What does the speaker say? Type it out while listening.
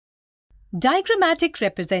Diagrammatic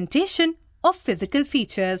representation of physical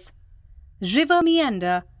features. River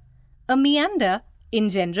meander. A meander, in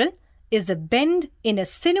general, is a bend in a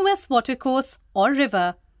sinuous watercourse or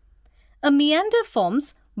river. A meander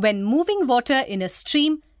forms when moving water in a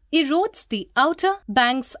stream erodes the outer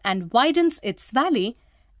banks and widens its valley,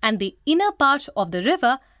 and the inner part of the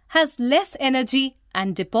river has less energy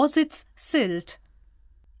and deposits silt.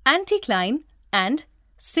 Anticline and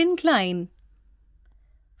syncline.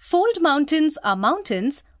 Fold mountains are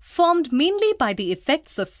mountains formed mainly by the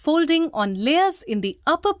effects of folding on layers in the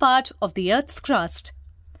upper part of the Earth's crust.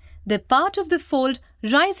 The part of the fold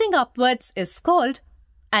rising upwards is called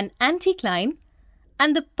an anticline,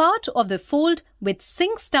 and the part of the fold which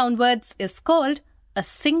sinks downwards is called a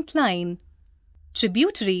syncline.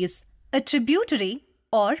 Tributaries. A tributary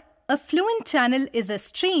or affluent channel is a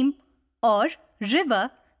stream or river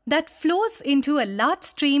that flows into a large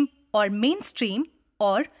stream or main stream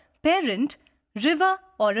or parent river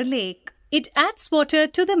or a lake. It adds water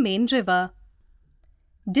to the main river.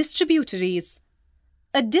 Distributaries.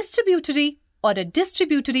 A distributary or a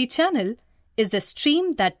distributary channel is a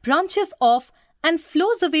stream that branches off and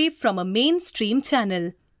flows away from a main stream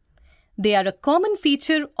channel. They are a common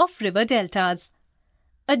feature of river deltas.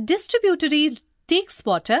 A distributary takes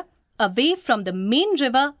water away from the main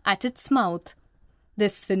river at its mouth.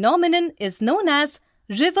 This phenomenon is known as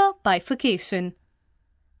river bifurcation.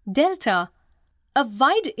 Delta. A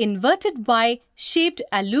wide inverted Y-shaped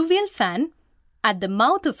alluvial fan at the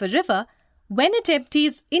mouth of a river when it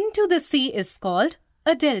empties into the sea is called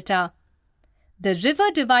a delta. The river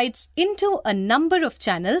divides into a number of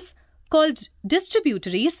channels called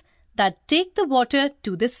distributaries that take the water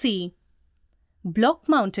to the sea. Block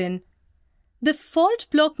mountain. The fault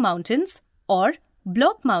block mountains or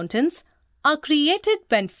block mountains are created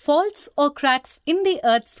when faults or cracks in the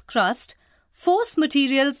Earth's crust force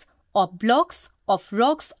materials or blocks of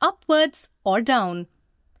rocks upwards or down.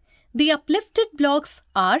 The uplifted blocks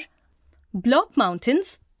are block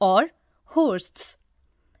mountains or horsts.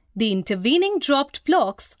 The intervening dropped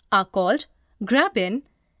blocks are called graben,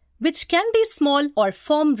 which can be small or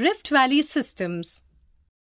form rift valley systems.